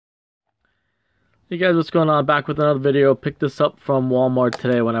Hey guys, what's going on? Back with another video. Picked this up from Walmart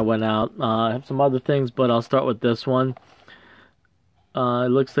today when I went out. I have some other things, but I'll start with this one. It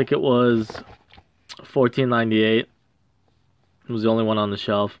looks like it was $14.98. It was the only one on the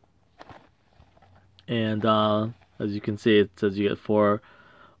shelf. And as you can see, it says you get 4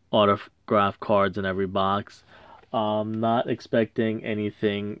 autograph cards in every box. Not expecting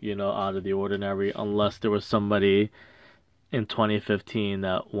anything, out of the ordinary, unless there was somebody in 2015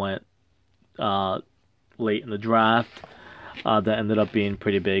 that went late in the draft that ended up being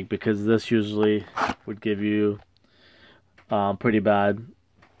pretty big, because this usually would give you pretty bad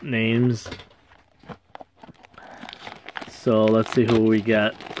names. So let's see who we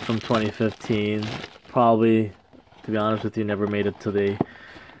get from 2015. Probably, to be honest with you, never made it to the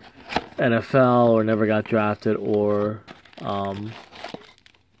NFL or never got drafted, or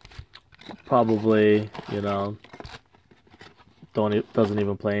probably, doesn't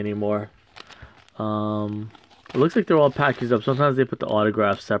even play anymore. It looks like they're all packaged up. Sometimes they put the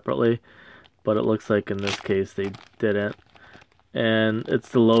autographs separately, but it looks like in this case they didn't. And it's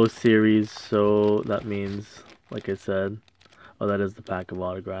the low series, so that means, like I said, oh, that is the pack of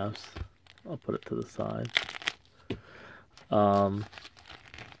autographs. I'll put it to the side.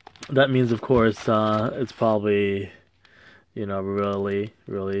 That means, of course, it's probably, really,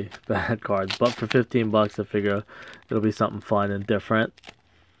 really bad cards. But for 15 bucks, I figure it'll be something fun and different.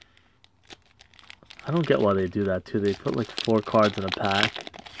 I don't get why they do that too. They put like 4 cards in a pack.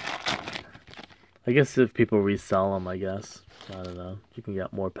 I guess if people resell them, I guess. I don't know. You can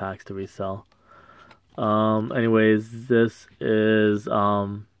get more packs to resell. Anyways, this is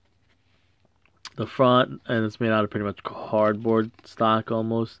the front, and it's made out of pretty much cardboard stock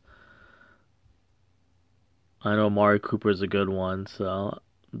almost. I know Amari Cooper is a good one, so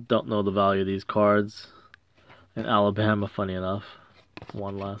don't know the value of these cards. And Alabama, funny enough,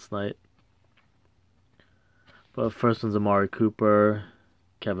 won last night. But first one's Amari Cooper,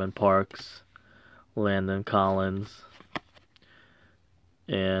 Kevin Parks, Landon Collins,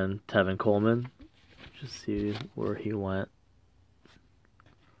 and Tevin Coleman. Just see where he went.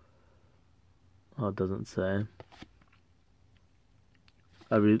 Oh, it doesn't say.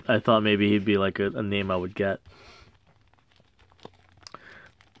 I thought maybe he'd be like a name I would get.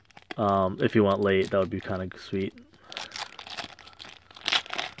 If he went late, that would be kind of sweet.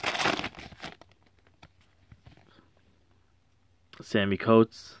 Sammy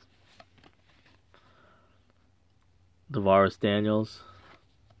Coates, Devaris Daniels,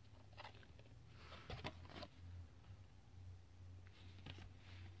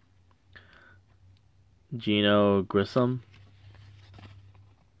 Gino Grissom,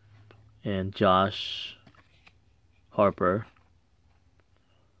 and Josh Harper.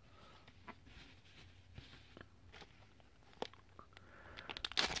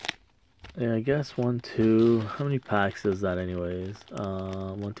 Yeah, I guess 1, 2. How many packs is that, anyways?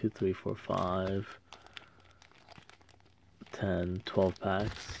 1, 2, 3, 4, 5, 10, 12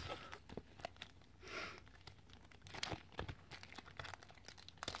 packs.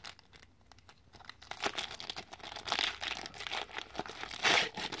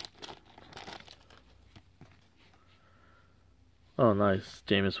 Oh, nice.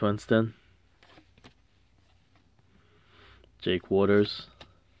 Jameis Winston, Jake Waters,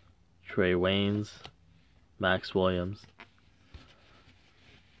 Trey Waynes, Max Williams.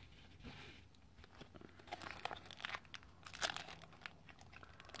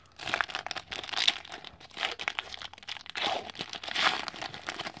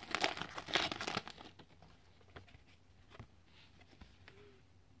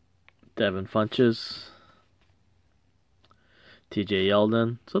 Devin Funches, TJ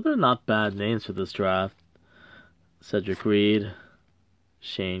Yeldon. So they're not bad names for this draft. Cedric Reed,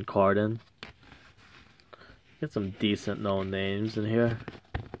 Shane Carden. Get some decent known names in here.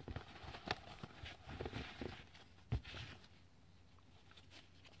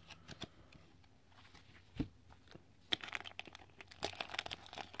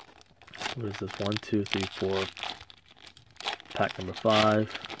 What is this? 1, 2, 3, 4. Pack number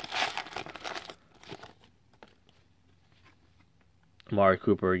 5. Amari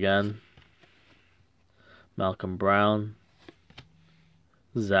Cooper again. Malcolm Brown,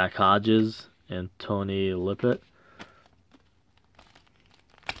 Zach Hodges, and Tony Lippett.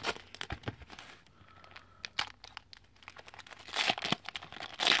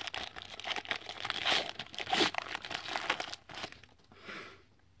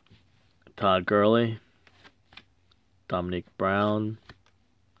 Todd Gurley, Dominique Brown,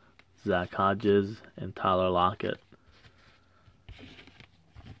 Zach Hodges, and Tyler Lockett.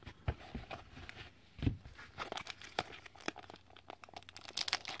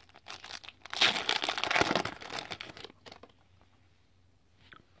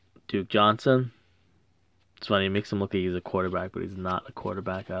 Duke Johnson. It's funny, it makes him look like he's a quarterback, but he's not a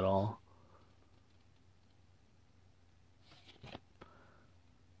quarterback at all.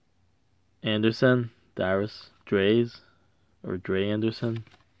 Anderson, Darius Dreys, or Dre Anderson.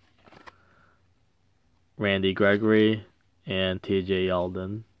 Randy Gregory, and TJ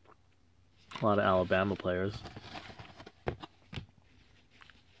Yeldon. A lot of Alabama players.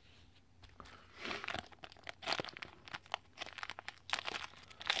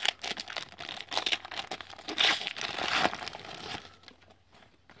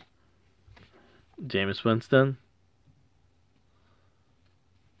 Jameis Winston.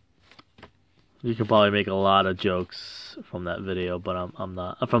 You can probably make a lot of jokes from that video, but I'm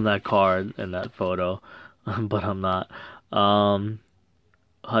not, from that card and that photo, but I'm not.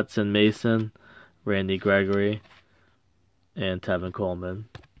 Hudson Mason, Randy Gregory, and Tevin Coleman.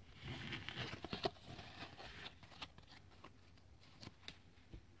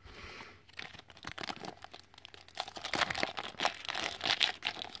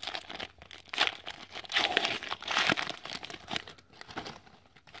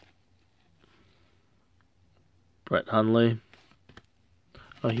 Brett Hundley.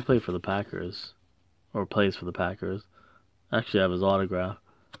 Oh, he played for the Packers. Or plays for the Packers. Actually, I have his autograph.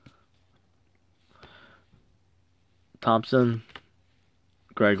 Thompson,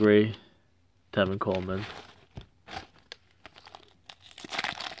 Gregory, Tevin Coleman.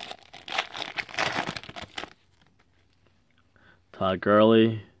 Todd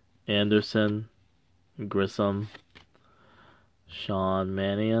Gurley, Anderson, Grissom, Sean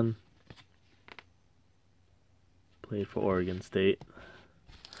Mannion. Played for Oregon State.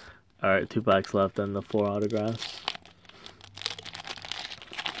 Alright, 2 packs left and the 4 autographs.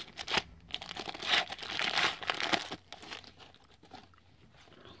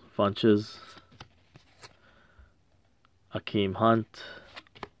 Funches. Akeem Hunt.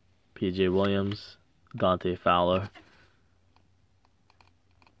 PJ Williams. Dante Fowler.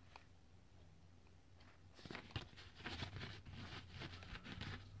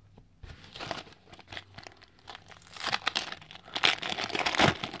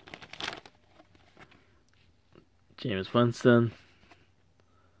 Jameis Winston,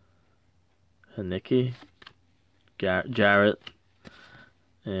 Heineke, Jarrett,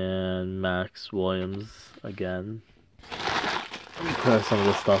 and Max Williams again. Let me clear some of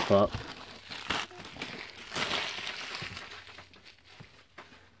this stuff up.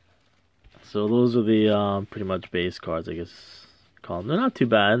 So those are the pretty much base cards, I guess. Call them. They're not too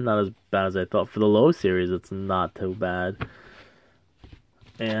bad. Not as bad as I thought. For the low series, it's not too bad.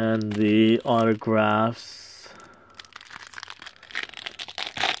 And the autographs.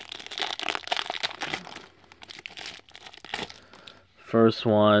 First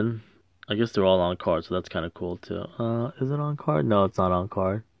one, I guess they're all on card, so that's kind of cool too. Is it on card? No, it's not on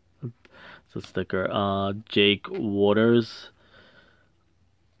card. It's a sticker. Jake Waters.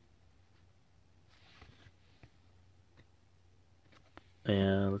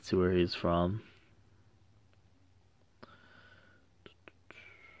 And let's see where he's from.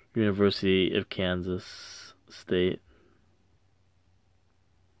 University of Kansas State.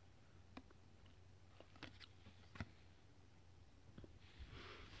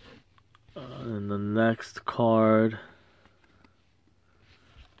 And the next card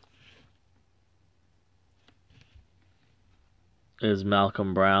is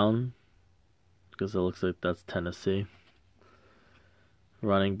Malcolm Brown, because it looks like that's Tennessee.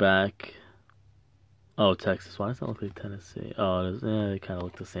 Running back. Oh, Texas. Why does that look like Tennessee? Oh, it is. They kind of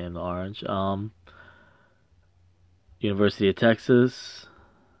look the same, the orange. University of Texas.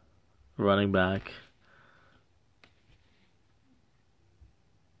 Running back.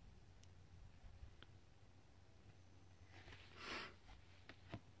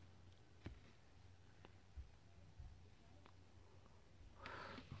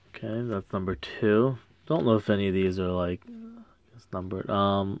 Okay, that's number 2. Don't know if any of these are like it's numbered.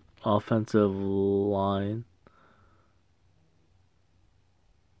 Offensive line,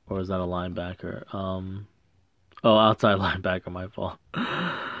 or is that a linebacker? Oh, outside linebacker. My fault.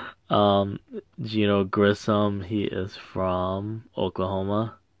 Geno Grissom. He is from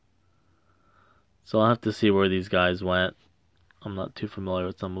Oklahoma. So I'll have to see where these guys went. I'm not too familiar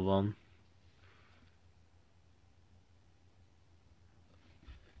with some of them.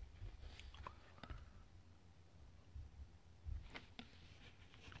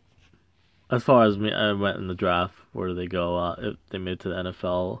 As far as me, I went in the draft. Where do they go? If they made it to the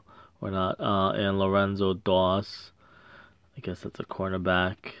NFL or not? And Lorenzo Doss. I guess that's a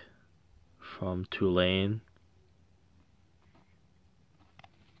cornerback from Tulane.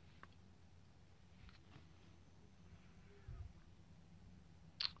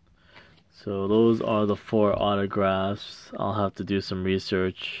 So those are the 4 autographs. I'll have to do some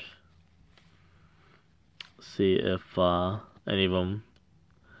research, see if any of them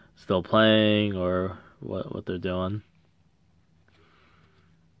still playing or what they're doing.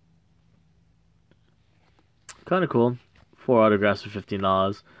 Kind of cool. 4 autographs for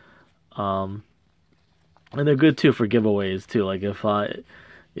 $15. And they're good too for giveaways too. Like if I,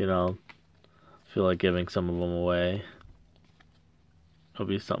 feel like giving some of them away, it'll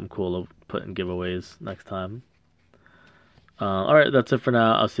be something cool to put in giveaways next time. Alright, that's it for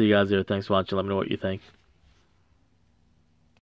now. I'll see you guys here. Thanks for watching. Let me know what you think.